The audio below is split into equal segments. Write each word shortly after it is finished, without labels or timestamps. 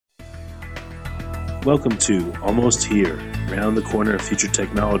Welcome to Almost Here, Round the Corner Future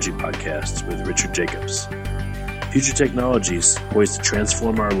Technology podcast with Richard Jacobs. Future technologies poised to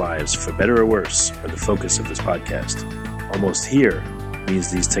transform our lives for better or worse are the focus of this podcast. Almost here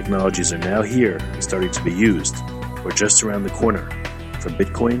means these technologies are now here and starting to be used, or just around the corner, from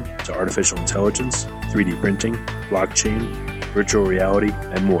Bitcoin to artificial intelligence, 3D printing, blockchain, virtual reality,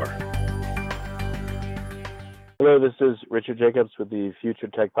 and more. Hello, this is Richard Jacobs with the Future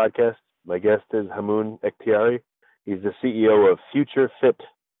Tech Podcast. My guest is Hamoon Ekhtiari. He's the CEO of FutureFit,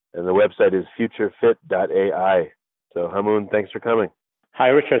 and the website is futurefit.ai. So, Hamoon, thanks for coming. Hi,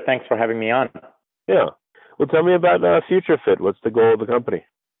 Richard. Thanks for having me on. Yeah. Well, tell me about FutureFit. What's the goal of the company?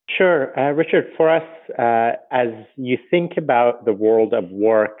 Sure. Richard, for us, as you think about the world of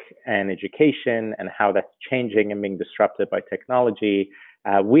work and education and how that's changing and being disrupted by technology,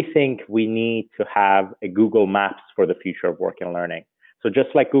 we think we need to have a Google Maps for the future of work and learning. So just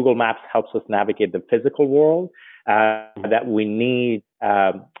like Google Maps helps us navigate the physical world, that we need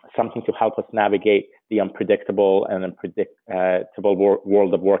something to help us navigate the unpredictable and unpredictable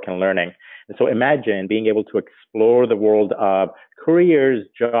world of work and learning. And so imagine being able to explore the world of careers,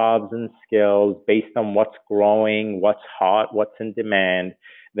 jobs, and skills based on what's growing, what's hot, what's in demand,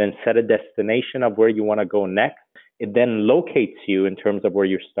 then set a destination of where you want to go next. It then locates you in terms of where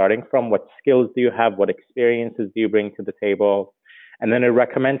you're starting from, what skills do you have, what experiences do you bring to the table. And then it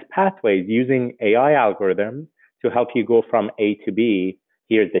recommends pathways using AI algorithms to help you go from A to B.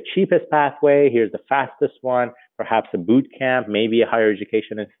 Here's the cheapest pathway. Here's the fastest one, perhaps a boot camp, maybe a higher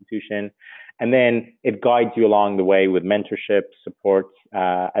education institution. And then it guides you along the way with mentorship, support,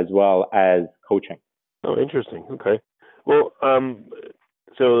 as well as coaching. Oh, interesting. Okay. Well,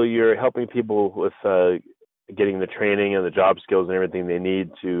 so you're helping people with getting the training and the job skills and everything they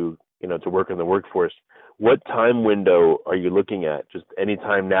need to work in the workforce. What time window are you looking at? Just any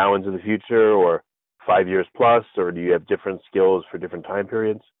time now into the future, or 5 years plus, or do you have different skills for different time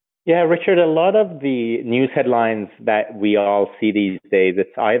periods? Yeah, Richard, a lot of the news headlines that we all see these days,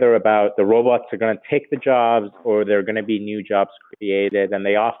 it's either about the robots are going to take the jobs or there are going to be new jobs created, and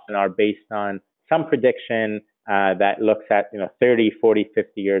they often are based on some prediction that looks at 30, 40,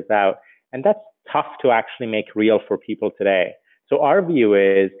 50 years out. And that's tough to actually make real for people today. So our view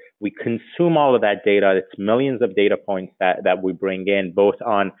is we consume all of that data. It's millions of data points that we bring in, both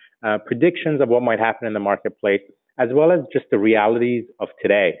on predictions of what might happen in the marketplace, as well as just the realities of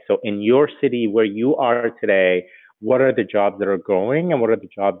today. So in your city where you are today, what are the jobs that are growing and what are the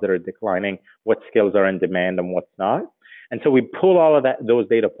jobs that are declining? What skills are in demand and what's not? And so we pull all of those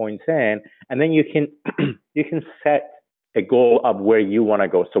data points in, and then you can you can set a goal of where you want to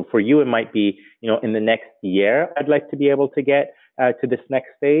go. So for you, it might be, in the next year, I'd like to be able to get to this next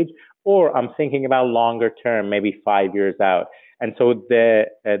stage, or I'm thinking about longer term, maybe 5 years out. And so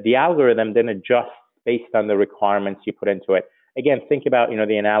the algorithm then adjusts based on the requirements you put into it. Again, think about,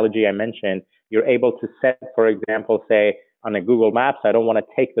 the analogy I mentioned. You're able to set, for example, say on a Google Maps, I don't want to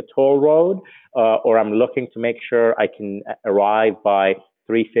take the toll road, or I'm looking to make sure I can arrive by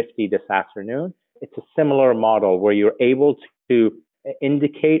 3:50 this afternoon. It's a similar model where you're able to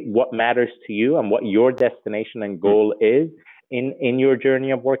indicate what matters to you and what your destination and goal is in your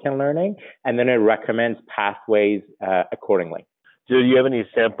journey of work and learning, and then it recommends pathways accordingly. Do you have any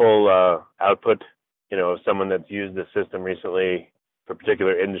sample output, of someone that's used the system recently for a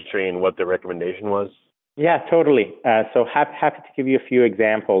particular industry and what the recommendation was? Yeah, totally. So happy to give you a few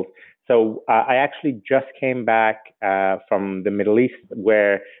examples. So I actually just came back from the Middle East,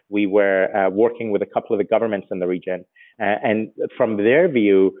 where we were working with a couple of the governments in the region. And from their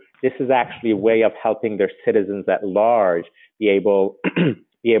view, this is actually a way of helping their citizens at large be able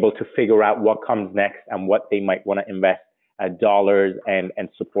to figure out what comes next and what they might want to invest dollars and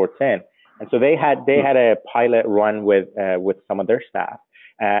supports in. And so they had a pilot run with some of their staff.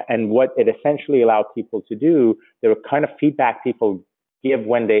 And what it essentially allowed people to do, there were kind of feedback people give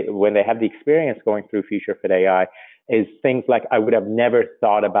when they have the experience going through FutureFit AI, is things like, I would have never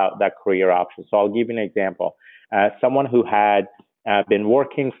thought about that career option. So I'll give you an example. Someone who had been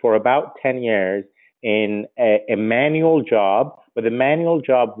working for about 10 years in a manual job, but the manual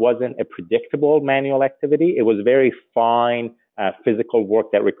job wasn't a predictable manual activity. It was very fine physical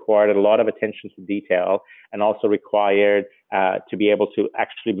work that required a lot of attention to detail, and also required to be able to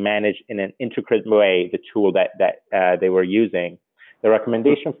actually manage in an intricate way the tool that they were using. The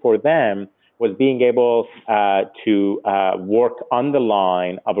recommendation for them was being able to work on the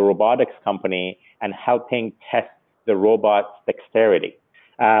line of a robotics company and helping test the robot's dexterity.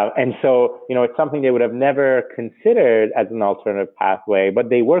 And so, it's something they would have never considered as an alternative pathway, but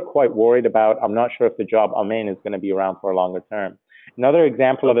they were quite worried about, I'm not sure if the job I'm in is going to be around for a longer term. Another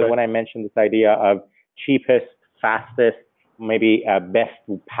example of it, when I mentioned this idea of cheapest, fastest, maybe best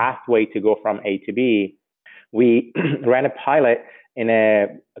pathway to go from A to B, we ran a pilot in a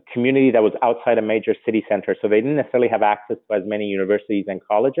community that was outside a major city center. So they didn't necessarily have access to as many universities and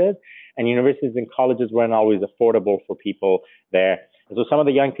colleges. And universities and colleges weren't always affordable for people there. And so some of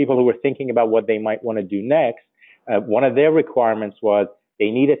the young people who were thinking about what they might want to do next, one of their requirements was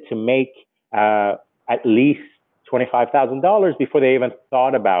they needed to make at least $25,000 before they even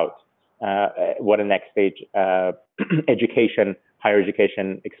thought about what a next stage education, higher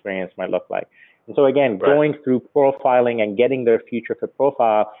education experience might look like. And so again, going through profiling and getting their FutureFit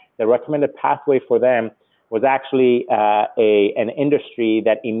profile, the recommended pathway for them was actually an industry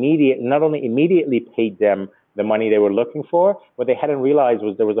that not only immediately paid them the money they were looking for, what they hadn't realized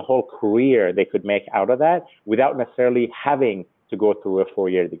was there was a whole career they could make out of that without necessarily having to go through a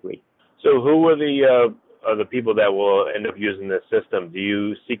 4-year degree. So who were the people that will end up using this system? Do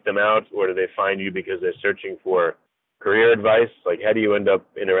you seek them out, or do they find you because they're searching for career advice? Like, how do you end up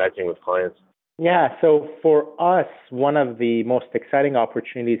interacting with clients? Yeah, so for us, one of the most exciting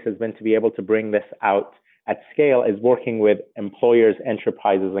opportunities has been to be able to bring this out at scale is working with employers,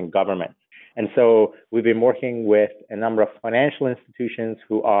 enterprises, and governments. And so we've been working with a number of financial institutions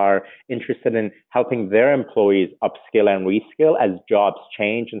who are interested in helping their employees upskill and reskill as jobs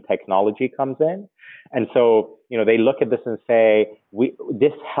change and technology comes in. And so, they look at this and say,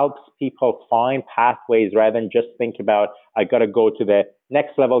 this helps people find pathways rather than just think about, I got to go to the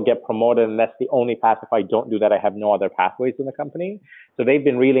next level, get promoted, and that's the only path. If I don't do that, I have no other pathways in the company. So they've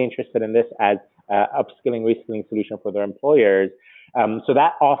been really interested in this as upskilling, reskilling solution for their employers. So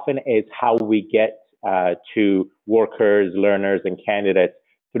that often is how we get to workers, learners, and candidates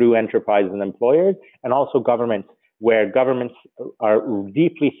through enterprises and employers, and also governments, where governments are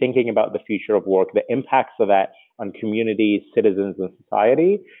deeply thinking about the future of work, the impacts of that on communities, citizens, and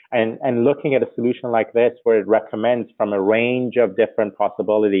society, and looking at a solution like this where it recommends from a range of different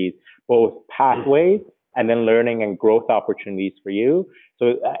possibilities, both pathways and then learning and growth opportunities for you.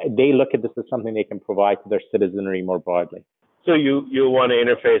 So they look at this as something they can provide to their citizenry more broadly. So you want to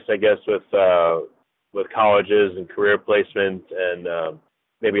interface, I guess, with colleges and career placement and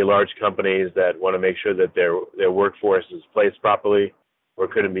maybe large companies that want to make sure that their workforce is placed properly or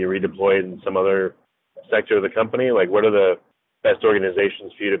couldn't be redeployed in some other sector of the company? Like, what are the best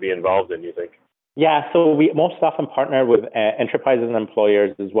organizations for you to be involved in, you think? Yeah, so we most often partner with enterprises and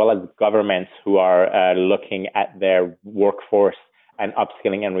employers as well as governments who are looking at their workforce and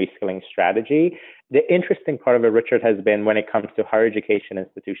upskilling and reskilling strategy. The interesting part of it, Richard, has been when it comes to higher education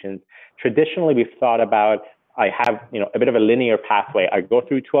institutions, traditionally we've thought about, I have a bit of a linear pathway. I go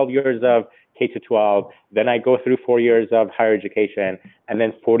through 12 years of K-12, then I go through 4 years of higher education, and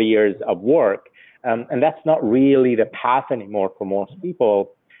then 40 years of work. And that's not really the path anymore for most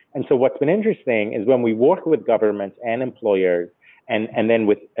people. And so what's been interesting is when we work with governments and employers and then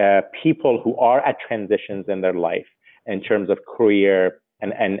with people who are at transitions in their life in terms of career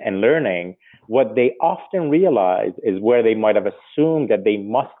and learning, what they often realize is where they might have assumed that they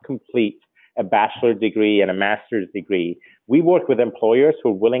must complete a bachelor's degree and a master's degree. We work with employers who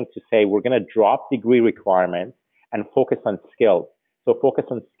are willing to say, we're going to drop degree requirements and focus on skills. So focus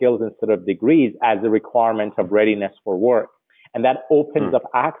on skills instead of degrees as a requirement of readiness for work. And that opens up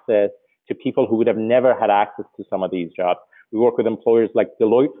access to people who would have never had access to some of these jobs. We work with employers like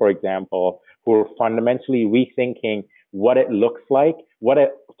Deloitte, for example, who are fundamentally rethinking what it looks like, what a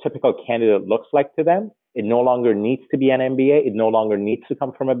typical candidate looks like to them. It no longer needs to be an MBA. It no longer needs to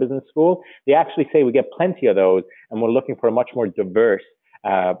come from a business school. They actually say we get plenty of those, and we're looking for a much more diverse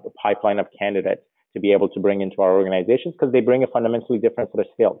pipeline of candidates to be able to bring into our organizations because they bring a fundamentally different set of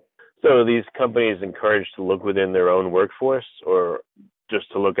skills. So are these companies encouraged to look within their own workforce or just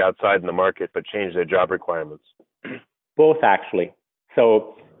to look outside in the market but change their job requirements? Both, actually.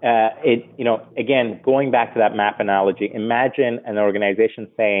 So again, going back to that map analogy, imagine an organization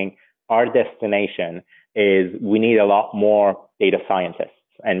saying our destination is we need a lot more data scientists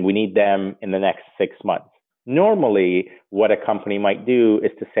and we need them in the next 6 months. Normally, what a company might do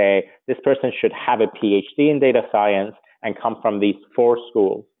is to say this person should have a PhD in data science and come from these 4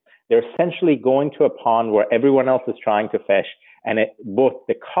 schools. They're essentially going to a pond where everyone else is trying to fish, and both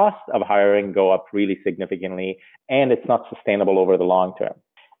the cost of hiring go up really significantly, and it's not sustainable over the long term.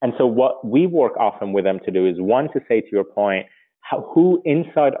 And so what we work often with them to do is, one, to say to your point, who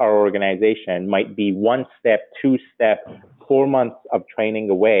inside our organization might be 1 step, 2 step, 4 months of training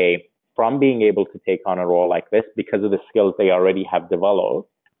away from being able to take on a role like this because of the skills they already have developed?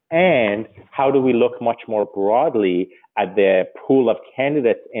 And how do we look much more broadly at the pool of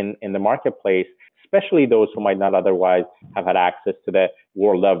candidates in the marketplace, especially those who might not otherwise have had access to the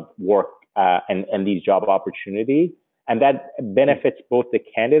world of work and these job opportunities. And that benefits both the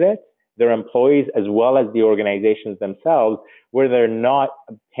candidates, their employees, as well as the organizations themselves, where they're not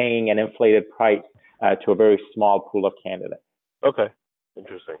paying an inflated price to a very small pool of candidates. Okay,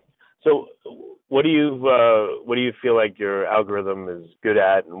 interesting. So, what do you feel like your algorithm is good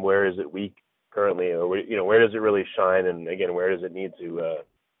at, and where is it weak currently, or where does it really shine, and again, where does it need to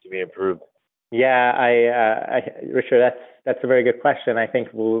be improved? Yeah, Richard, that's a very good question. I think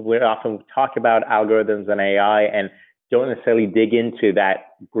we often talk about algorithms and AI and don't necessarily dig into that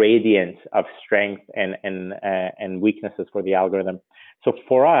gradient of strength and weaknesses for the algorithm. So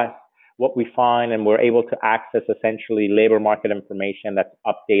for us, what we find, and we're able to access essentially labor market information that's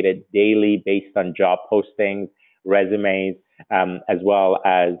updated daily based on job postings, resumes, as well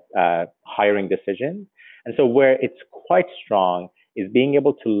as hiring decisions. And so where it's quite strong is being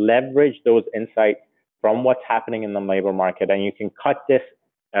able to leverage those insights from what's happening in the labor market. And you can cut this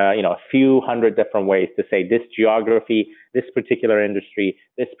a few hundred different ways to say this geography, this particular industry,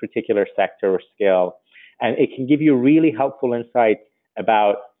 this particular sector or skill. And it can give you really helpful insights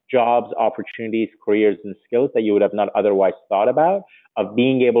about jobs, opportunities, careers, and skills that you would have not otherwise thought about, of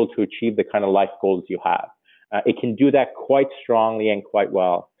being able to achieve the kind of life goals you have. It can do that quite strongly and quite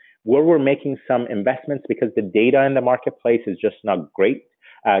well. Where we're making some investments because the data in the marketplace is just not great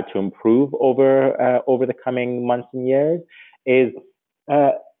to improve over the coming months and years is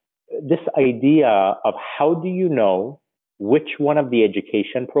this idea of how do you know which one of the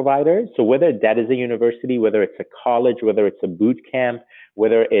education providers, so whether that is a university, whether it's a college, whether it's a boot camp,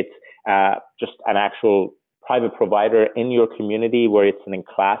 whether it's just an actual private provider in your community where it's an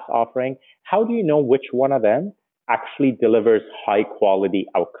in-class offering, how do you know which one of them actually delivers high quality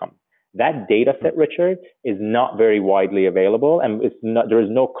outcome? That data set, Richard, is not very widely available, and there is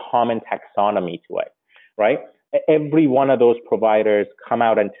no common taxonomy to it, right? Every one of those providers come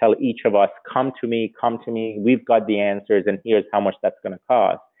out and tell each of us, come to me, we've got the answers, and here's how much that's going to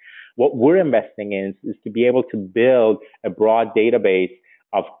cost. What we're investing in is to be able to build a broad database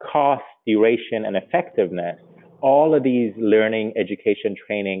of cost, duration, and effectiveness, all of these learning, education,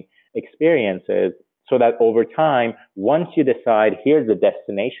 training experiences, so that over time, once you decide here's the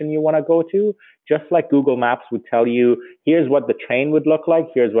destination you want to go to, just like Google Maps would tell you, here's what the train would look like,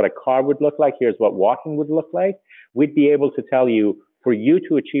 here's what a car would look like, here's what walking would look like, we'd be able to tell you, for you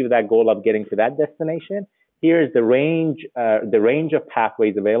to achieve that goal of getting to that destination, here's the range of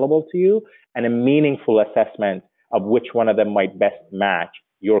pathways available to you, and a meaningful assessment of which one of them might best match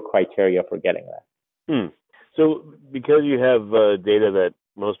your criteria for getting there. So because you have data that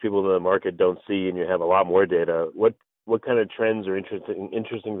most people in the market don't see, and you have a lot more data, what kind of trends or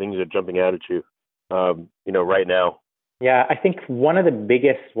interesting things are jumping out at you, right now? Yeah, I think one of the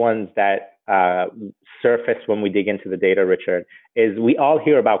biggest ones that surface when we dig into the data, Richard, is we all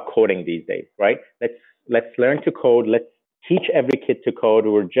hear about coding these days, right? Let's learn to code. Let's teach every kid to code.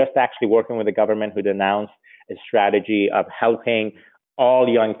 We're just actually working with the government who'd announced a strategy of helping all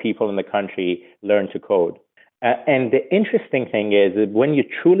young people in the country learn to code. And the interesting thing is that when you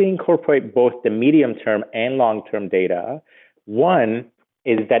truly incorporate both the medium-term and long-term data, one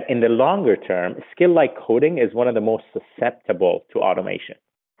is that in the longer term, a skill like coding is one of the most susceptible to automation,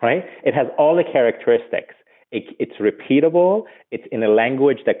 right? It has all the characteristics. It's repeatable, it's in a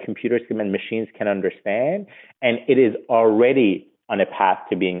language that computers and machines can understand, and it is already on a path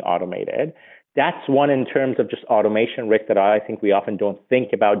to being automated. That's one in terms of just automation risk that I think we often don't think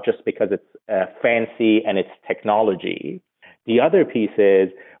about just because it's fancy and it's technology. The other piece is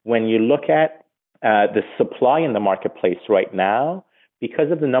when you look at the supply in the marketplace right now,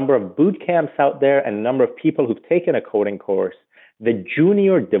 because of the number of boot camps out there and the number of people who've taken a coding course, the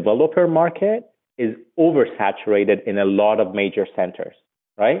junior developer market is oversaturated in a lot of major centers,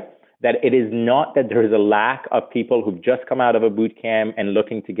 right? That it is not that there is a lack of people who've just come out of a boot camp and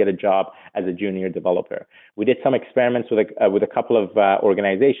looking to get a job as a junior developer. We did some experiments with a couple of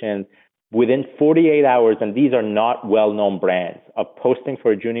organizations. Within 48 hours, and these are not well-known brands, of posting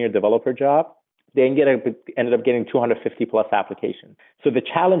for a junior developer job, they ended up getting 250 plus applications. So the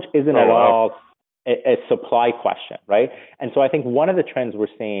challenge isn't at all a supply question, right? And so I think one of the trends we're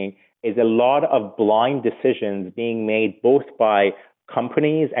seeing is a lot of blind decisions being made both by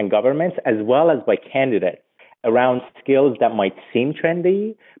companies and governments, as well as by candidates, around skills that might seem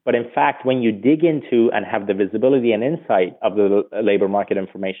trendy, but in fact, when you dig into and have the visibility and insight of the labor market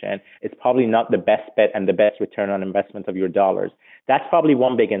information, it's probably not the best bet and the best return on investment of your dollars. That's probably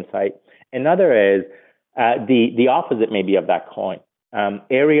one big insight. Another is the opposite maybe of that coin.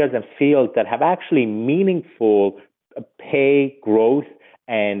 Areas and fields that have actually meaningful pay growth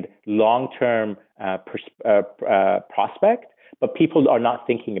and long-term prospect, but people are not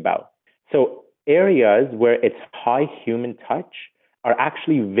thinking about. So areas where it's high human touch are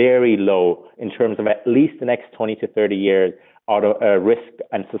actually very low in terms of at least the next 20 to 30 years risk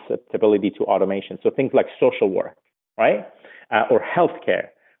and susceptibility to automation. So things like social work, right? Or healthcare.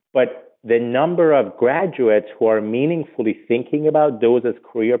 But the number of graduates who are meaningfully thinking about those as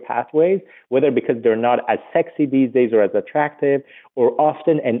career pathways, whether because they're not as sexy these days or as attractive, or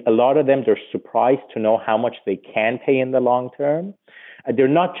often, and a lot of them, they're surprised to know how much they can pay in the long term, they're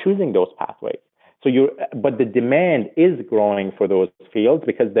not choosing those pathways. But the demand is growing for those fields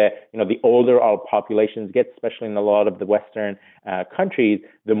because the older our populations get, especially in a lot of the Western countries,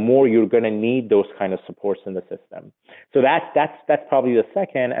 the more you're going to need those kind of supports in the system. So that's probably the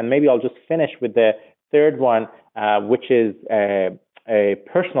second, and maybe I'll just finish with the third one, which is a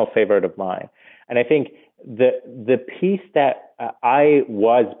personal favorite of mine. And I think the piece that I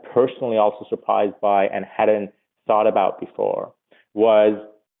was personally also surprised by and hadn't thought about before was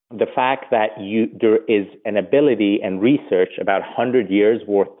the fact that there is an ability and research about 100 years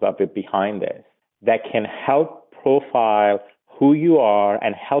worth of it behind this that can help profile who you are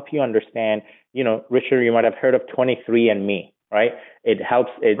and help you understand. Richard, you might have heard of 23andMe, right? It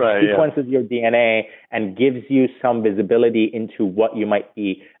sequences your DNA and gives you some visibility into what you might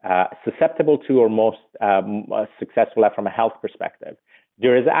be susceptible to or most successful at from a health perspective.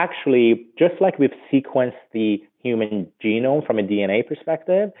 There is actually, just like we've sequenced the human genome from a DNA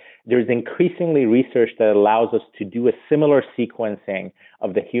perspective, there's increasingly research that allows us to do a similar sequencing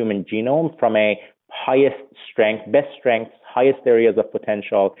of the human genome from a highest strength, best strengths, highest areas of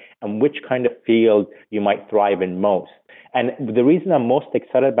potential, and which kind of field you might thrive in most. And the reason I'm most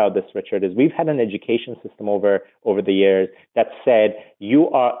excited about this, Richard, is we've had an education system over the years that said,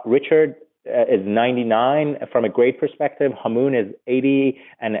 Richard is 99 from a grade perspective, Hamoon is 80,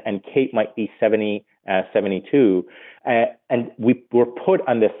 and Kate might be 72. And we were put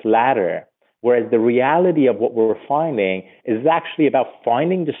on this ladder, whereas the reality of what we're finding is actually about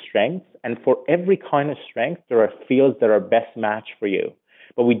finding the strengths, and for every kind of strength, there are fields that are best matched for you.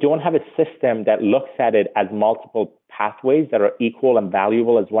 But we don't have a system that looks at it as multiple pathways that are equal and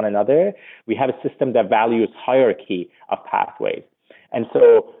valuable as one another. We have a system that values hierarchy of pathways. And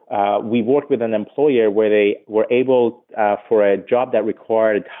so we worked with an employer where they were able, for a job that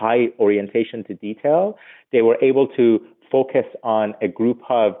required high orientation to detail, they were able to focus on a group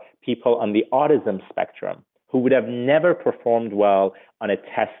of people on the autism spectrum who would have never performed well on a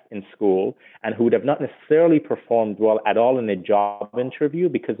test in school and who would have not necessarily performed well at all in a job interview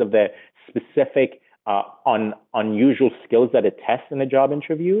because of the specific unusual skills that it tests in a job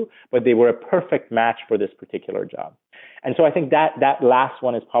interview, but they were a perfect match for this particular job. And so I think that last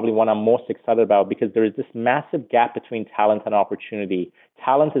one is probably one I'm most excited about because there is this massive gap between talent and opportunity.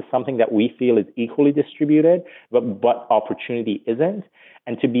 Talent is something that we feel is equally distributed, but opportunity isn't.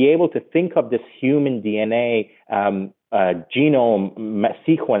 And to be able to think of this human DNA genome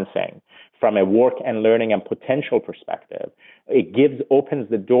sequencing from a work and learning and potential perspective, it opens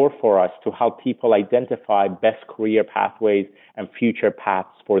the door for us to help people identify best career pathways and future paths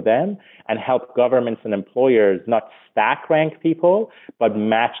for them and help governments and employers not stack rank people, but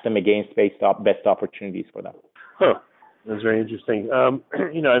match them against best opportunities for them. Huh. That's very interesting.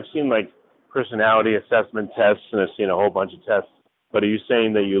 I've seen like personality assessment tests and I've seen a whole bunch of tests, but are you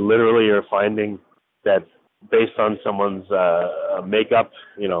saying that you literally are finding that based on someone's makeup,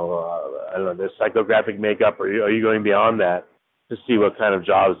 I don't know, their psychographic makeup, or are you going beyond that to see what kind of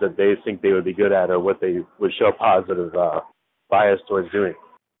jobs that they think they would be good at or what they would show positive bias towards doing?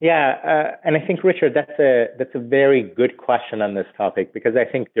 Yeah, and I think, Richard, that's a very good question on this topic because I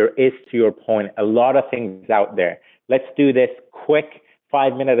think there is, to your point, a lot of things out there. Let's do this quick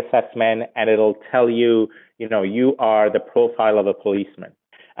 5-minute assessment and it'll tell you, you are the profile of a policeman.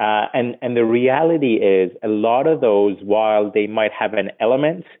 And the reality is a lot of those, while they might have an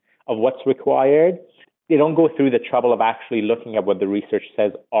element of what's required, they don't go through the trouble of actually looking at what the research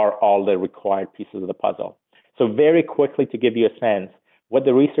says are all the required pieces of the puzzle. So very quickly, to give you a sense, what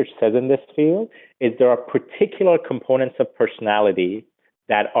the research says in this field is there are particular components of personality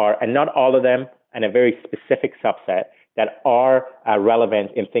that are, and not all of them, and a very specific subset that are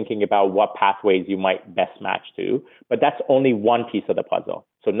relevant in thinking about what pathways you might best match to, but that's only one piece of the puzzle.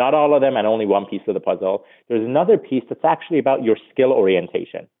 So not all of them and only one piece of the puzzle. There's another piece that's actually about your skill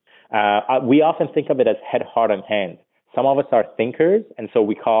orientation. We often think of it as head, heart, and hand. Some of us are thinkers, and so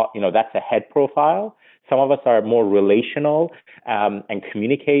we call, that's a head profile. Some of us are more relational and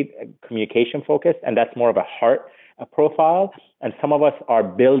communication focused, and that's more of a heart profile. And some of us are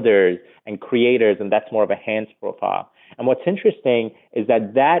builders and creators, and that's more of a hands profile. And what's interesting is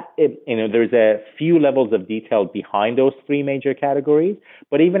that there's a few levels of detail behind those three major categories,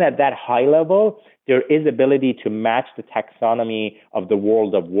 but even at that high level, there is ability to match the taxonomy of the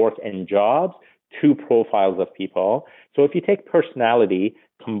world of work and jobs to profiles of people. So if you take personality,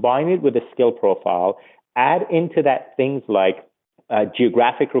 combine it with a skill profile, add into that things like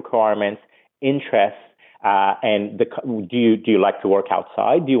geographic requirements, interests, and do you like to work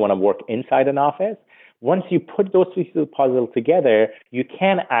outside? Do you want to work inside an office? Once you put those pieces of the puzzle together, you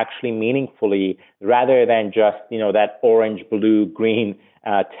can actually meaningfully, rather than just that orange, blue, green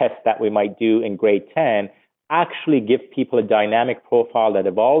test that we might do in grade 10, actually give people a dynamic profile that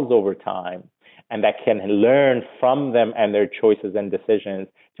evolves over time and that can learn from them and their choices and decisions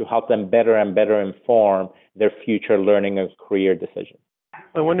to help them better and better inform their future learning and career decisions.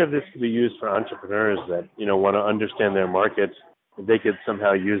 I wonder if this could be used for entrepreneurs that, want to understand their markets. If they could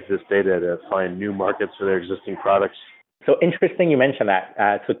somehow use this data to find new markets for their existing products. So interesting you mentioned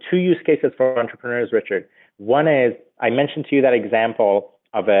that. So two use cases for entrepreneurs, Richard. One is, I mentioned to you that example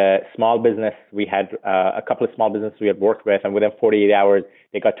of a small business. We had a couple of small businesses we had worked with, and within 48 hours,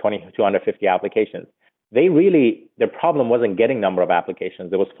 they got 250 applications. Their problem wasn't getting number of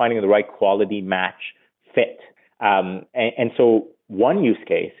applications. It was finding the right quality match fit. And so one use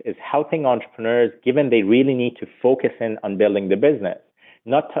case is helping entrepreneurs, given they really need to focus in on building the business,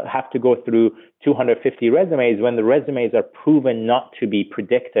 not to have to go through 250 resumes when the resumes are proven not to be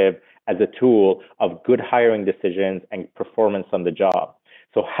predictive as a tool of good hiring decisions and performance on the job.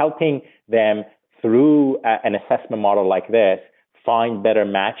 So helping them through an assessment model like this find better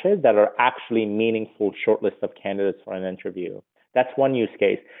matches that are actually meaningful shortlist of candidates for an interview. That's one use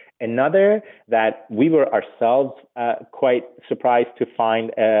case. Another that we were ourselves quite surprised to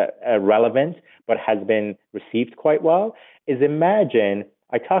find relevant, but has been received quite well, is imagine,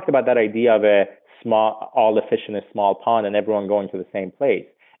 I talked about that idea of all the fish in a small pond and everyone going to the same place.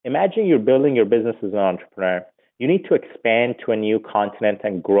 Imagine you're building your business as an entrepreneur. You need to expand to a new continent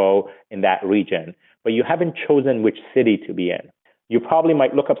and grow in that region, but you haven't chosen which city to be in. You probably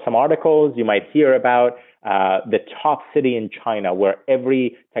might look up some articles. You might hear about the top city in China where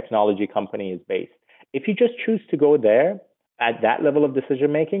every technology company is based. If you just choose to go there at that level of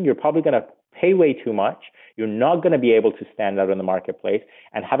decision making, you're probably going to pay way too much. You're not going to be able to stand out in the marketplace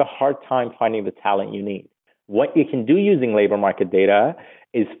and have a hard time finding the talent you need. What you can do using labor market data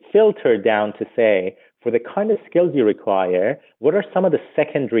is filter down to say, for the kind of skills you require, what are some of the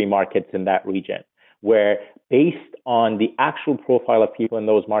secondary markets in that region? Where based on the actual profile of people in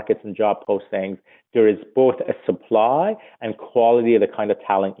those markets and job postings, there is both a supply and quality of the kind of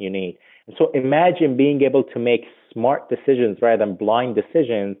talent you need. And so imagine being able to make smart decisions rather than blind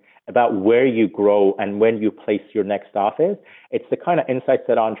decisions about where you grow and when you place your next office. It's the kind of insights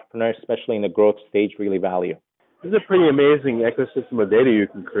that entrepreneurs, especially in the growth stage, really value. This is a pretty amazing ecosystem of data you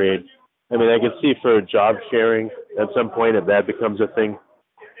can create. I mean, I can see for job sharing at some point, if that becomes a thing,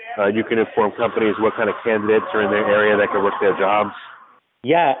 you can inform companies what kind of candidates are in their area that can work their jobs.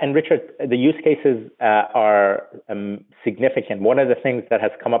 Yeah, and Richard, the use cases are significant. One of the things that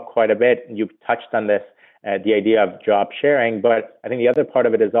has come up quite a bit, and you've touched on this, the idea of job sharing, but I think the other part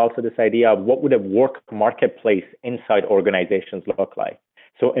of it is also this idea of what would a work marketplace inside organizations look like.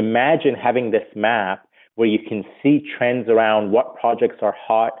 So imagine having this map where you can see trends around what projects are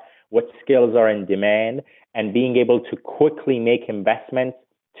hot, what skills are in demand, and being able to quickly make investments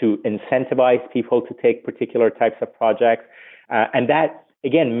to incentivize people to take particular types of projects. And that,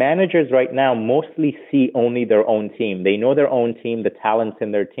 again, managers right now mostly see only their own team. They know their own team, the talents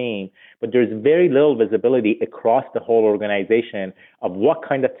in their team, but there's very little visibility across the whole organization of what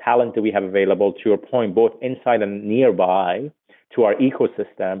kind of talent do we have available, to your point, both inside and nearby to our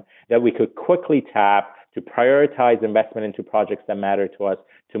ecosystem, that we could quickly tap to prioritize investment into projects that matter to us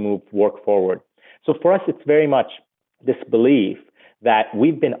to move work forward. So for us, it's very much this belief that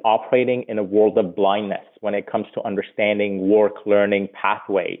we've been operating in a world of blindness when it comes to understanding work learning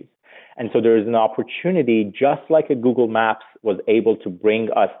pathways. And so there is an opportunity, just like a Google Maps was able to bring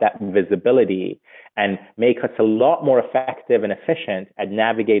us that visibility and make us a lot more effective and efficient at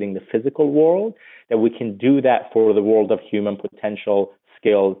navigating the physical world, that we can do that for the world of human potential,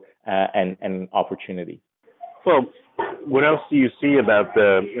 skills, and opportunity. Well, what else do you see about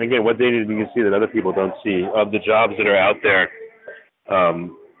what data do you see that other people don't see of the jobs that are out there?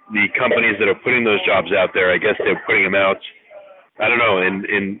 The companies that are putting those jobs out there, I guess they're putting them out, I don't know,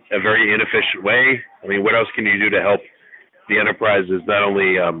 in a very inefficient way. I mean, what else can you do to help the enterprises not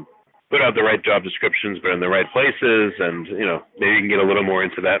only put out the right job descriptions, but in the right places? And, maybe you can get a little more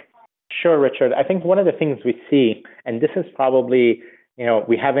into that. Sure, Richard. I think one of the things we see, and this is probably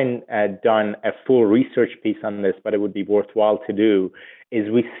we haven't done a full research piece on this, but it would be worthwhile to do, is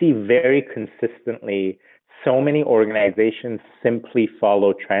we see very consistently so many organizations simply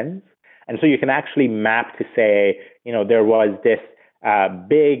follow trends. And so you can actually map to say, there was this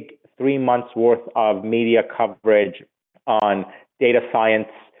big 3 months worth of media coverage on data science,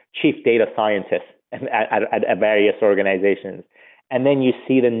 chief data scientists at various organizations. And then you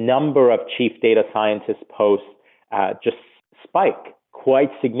see the number of chief data scientist posts just spike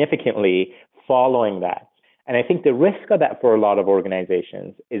quite significantly following that. And I think the risk of that for a lot of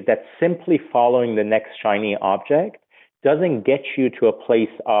organizations is that simply following the next shiny object doesn't get you to a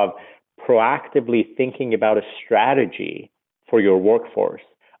place of proactively thinking about a strategy for your workforce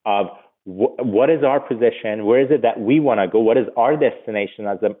of what is our position, where is it that we want to go, what is our destination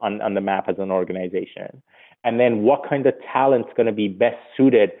on the map as an organization, and then what kind of talent's going to be best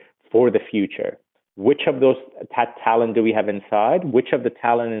suited for the future. Which of those talent do we have inside? Which of the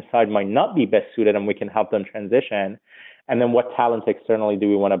talent inside might not be best suited and we can help them transition? And then what talents externally do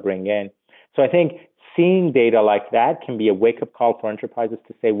we want to bring in? So I think seeing data like that can be a wake-up call for enterprises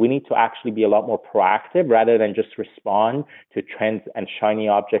to say we need to actually be a lot more proactive rather than just respond to trends and shiny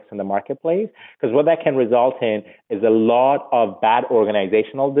objects in the marketplace. Because what that can result in is a lot of bad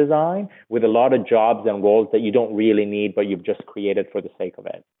organizational design with a lot of jobs and roles that you don't really need, but you've just created for the sake of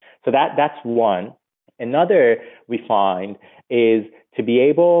it. So that's one. Another we find is to be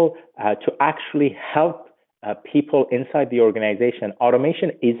able to actually help people inside the organization.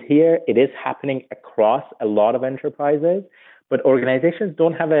 Automation is here. It is happening across a lot of enterprises, but organizations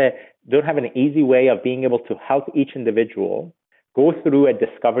don't have an easy way of being able to help each individual go through a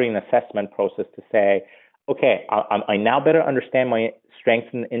discovery and assessment process to say, okay, I now better understand my strengths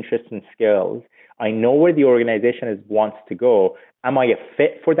and interests and skills. I know where the organization wants to go. Am I a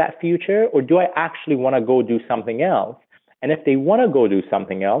fit for that future, or do I actually want to go do something else? And if they want to go do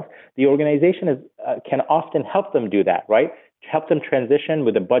something else, the organization can often help them do that, right? Help them transition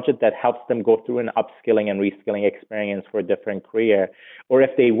with a budget that helps them go through an upskilling and reskilling experience for a different career. Or if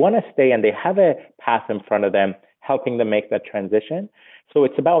they want to stay and they have a path in front of them, helping them make that transition. So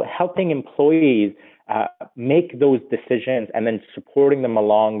it's about helping employees make those decisions and then supporting them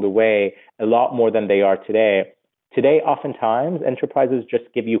along the way a lot more than they are today. Today, oftentimes, enterprises just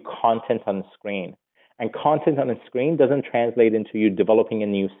give you content on the screen. And content on the screen doesn't translate into you developing a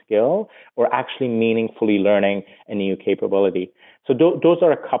new skill or actually meaningfully learning a new capability. So those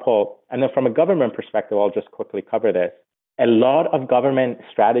are a couple. And then from a government perspective, I'll just quickly cover this. A lot of government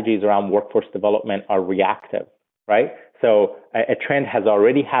strategies around workforce development are reactive, right? So a trend has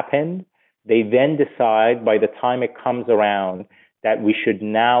already happened. They then decide by the time it comes around that we should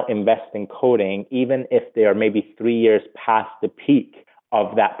now invest in coding, even if they are maybe 3 years past the peak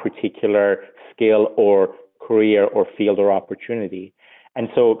of that particular skill or career or field or opportunity. And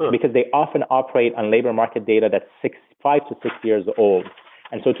so because they often operate on labor market data that's 5 to 6 years old.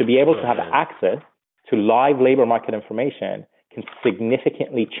 And so to be able to have access to live labor market information can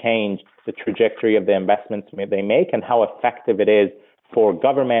significantly change the trajectory of the investments they make and how effective it is for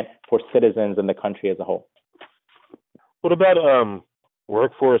government, for citizens, and the country as a whole. What about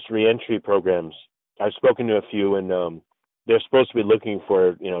workforce reentry programs? I've spoken to a few, and they're supposed to be looking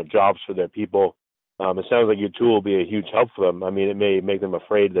for jobs for their people. It sounds like your tool will be a huge help for them. I mean, it may make them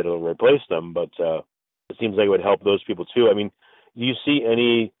afraid that it'll replace them, but it seems like it would help those people too. I mean, do you see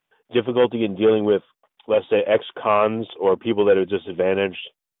any difficulty in dealing with, let's say, ex-cons or people that are disadvantaged,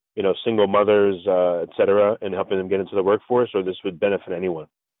 single mothers, et cetera, and helping them get into the workforce, or this would benefit anyone?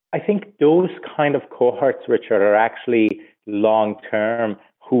 I think those kind of cohorts, Richard, are actually long-term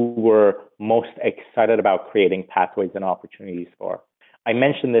who we're most excited about creating pathways and opportunities for. I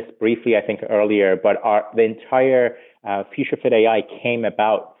mentioned this briefly, I think, earlier, but the entire FutureFit AI came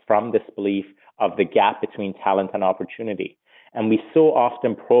about from this belief of the gap between talent and opportunity. And we so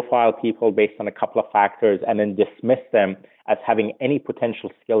often profile people based on a couple of factors and then dismiss them as having any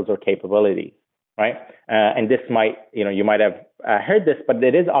potential skills or capabilities, right? And this might, you might have heard this, but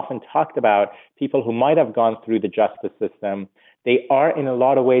it is often talked about people who might have gone through the justice system. They are in a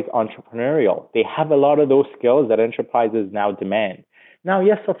lot of ways entrepreneurial. They have a lot of those skills that enterprises now demand. Now,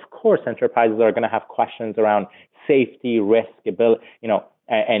 yes, of course, enterprises are going to have questions around safety, risk, ability,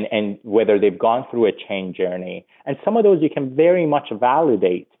 and whether they've gone through a change journey. And some of those you can very much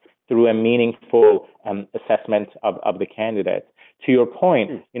validate through a meaningful assessment of the candidate. To your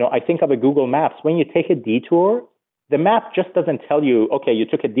point, I think of a Google Maps. When you take a detour, the map just doesn't tell you, okay, you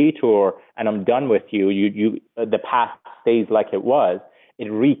took a detour and I'm done with you. The path stays like it was. It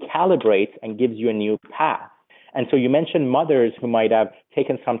recalibrates and gives you a new path. And so you mentioned mothers who might have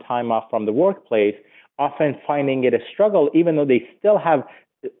taken some time off from the workplace. often finding it a struggle, even though they still have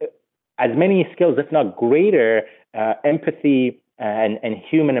as many skills, if not greater, empathy and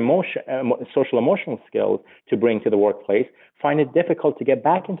human emotion, social emotional skills to bring to the workplace, find it difficult to get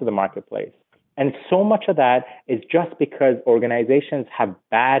back into the marketplace. And so much of that is just because organizations have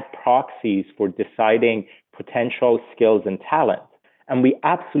bad proxies for deciding potential skills and talent. And we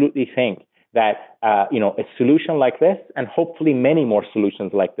absolutely think that a solution like this, and hopefully many more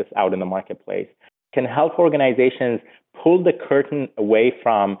solutions like this out in the marketplace, can help organizations pull the curtain away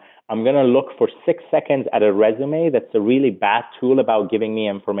from, I'm going to look for 6 seconds at a resume that's a really bad tool about giving me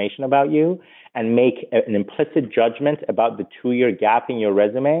information about you, and make an implicit judgment about the 2-year gap in your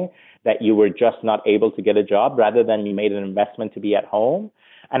resume that you were just not able to get a job, rather than you made an investment to be at home,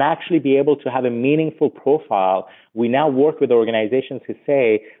 and actually be able to have a meaningful profile. We now work with organizations who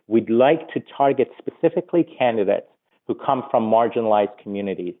say, we'd like to target specifically candidates who come from marginalized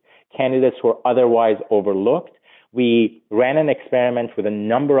communities, candidates who are otherwise overlooked. We ran an experiment with a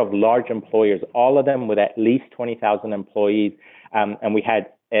number of large employers, all of them with at least 20,000 employees, and we had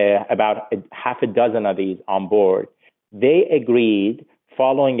about half a dozen of these on board. They agreed,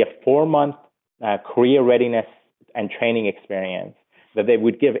 following a 4-month career readiness and training experience, that they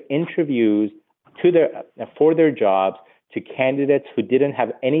would give interviews for their jobs to candidates who didn't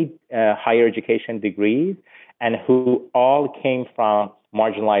have any higher education degrees and who all came from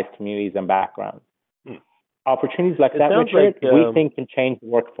marginalized communities and backgrounds. Opportunities like that, Richard, we think can change the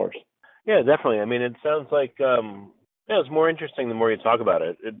workforce. Yeah, definitely. I mean, it sounds like it's more interesting the more you talk about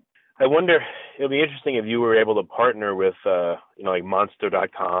it. I wonder, it'll be interesting if you were able to partner with, like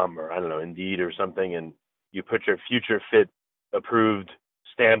Monster.com or, I don't know, Indeed or something, and you put your FutureFit approved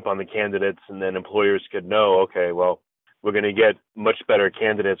stamp on the candidates, and then employers could know, okay, well, we're going to get much better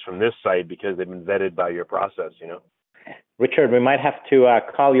candidates from this site because they've been vetted by your process, Richard, we might have to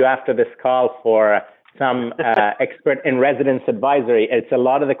call you after this call for some expert in residence advisory. It's a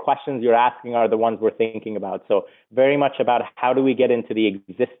lot of the questions you're asking are the ones we're thinking about. So very much about how do we get into the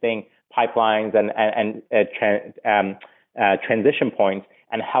existing pipelines and transition points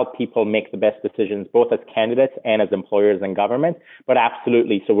and help people make the best decisions, both as candidates and as employers and government. But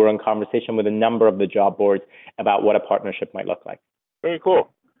absolutely, so we're in conversation with a number of the job boards about what a partnership might look like. Very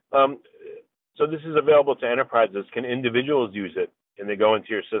cool. So this is available to enterprises. Can individuals use it? Can they go into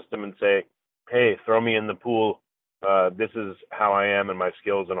your system and say, hey, throw me in the pool, this is how I am and my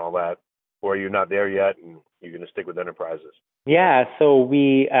skills and all that, or you're not there yet and you're going to stick with enterprises? Yeah, so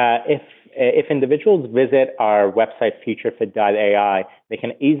we, if individuals visit our website, FutureFit.ai, they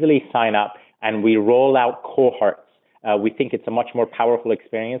can easily sign up and we roll out cohorts. We think it's a much more powerful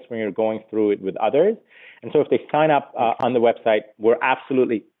experience when you're going through it with others. And so if they sign up on the website,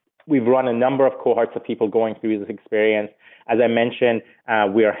 we've run a number of cohorts of people going through this experience. As I mentioned,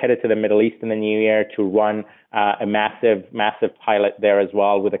 we are headed to the Middle East in the new year to run a massive pilot there as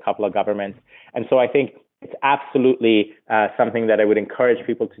well with a couple of governments. And so I think it's absolutely something that I would encourage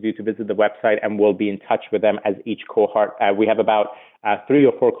people to do, to visit the website, and we'll be in touch with them as each cohort. We have about 3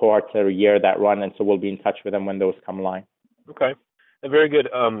 or 4 cohorts every year that run, and so we'll be in touch with them when those come live. Okay, very good.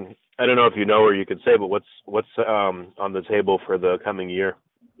 I don't know if you know or you could say, but what's on the table for the coming year?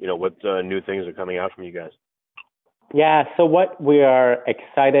 What new things are coming out from you guys? Yeah, so what we are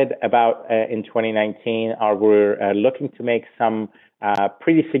excited about in 2019 are we're looking to make some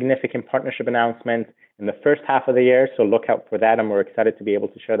pretty significant partnership announcements in the first half of the year. So look out for that, and we're excited to be able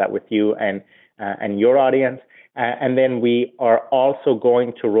to share that with you and your audience. And then we are also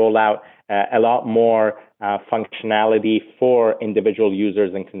going to roll out a lot more functionality for individual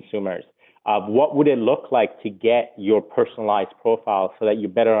users and consumers. What would it look like to get your personalized profile so that you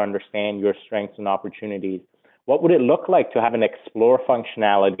better understand your strengths and opportunities? What would it look like to have an explore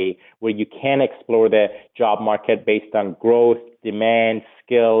functionality where you can explore the job market based on growth, demand,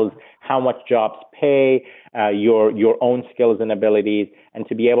 skills, how much jobs pay, your own skills and abilities, and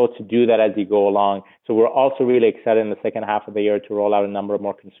to be able to do that as you go along. So we're also really excited in the second half of the year to roll out a number of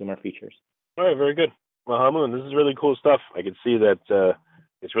more consumer features. All right, very good. Well, Hamoon, this is really cool stuff. I can see that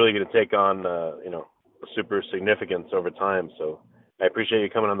it's really going to take on, super significance over time. So I appreciate you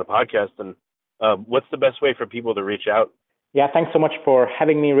coming on the podcast. And what's the best way for people to reach out? Yeah, thanks so much for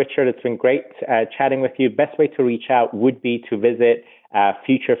having me, Richard. It's been great chatting with you. Best way to reach out would be to visit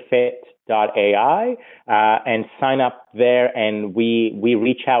FutureFit.ai and sign up there. And we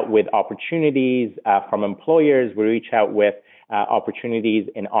reach out with opportunities from employers. We reach out with opportunities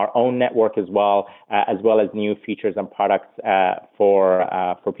in our own network as well as new features and products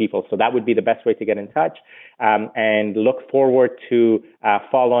for people. So that would be the best way to get in touch. And look forward to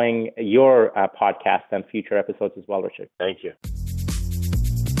following your podcast and future episodes as well, Richard. Thank you.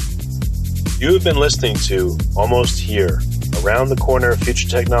 You have been listening to Almost Here, Around the Corner Future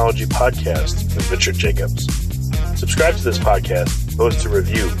Technology podcast with Richard Jacobs. Subscribe to this podcast, post a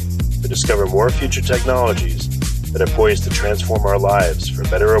review to discover more future technologies that are poised to transform our lives for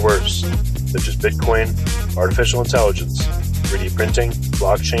better or worse, such as Bitcoin, artificial intelligence, 3D printing,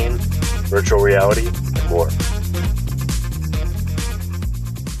 blockchain, virtual reality, and more.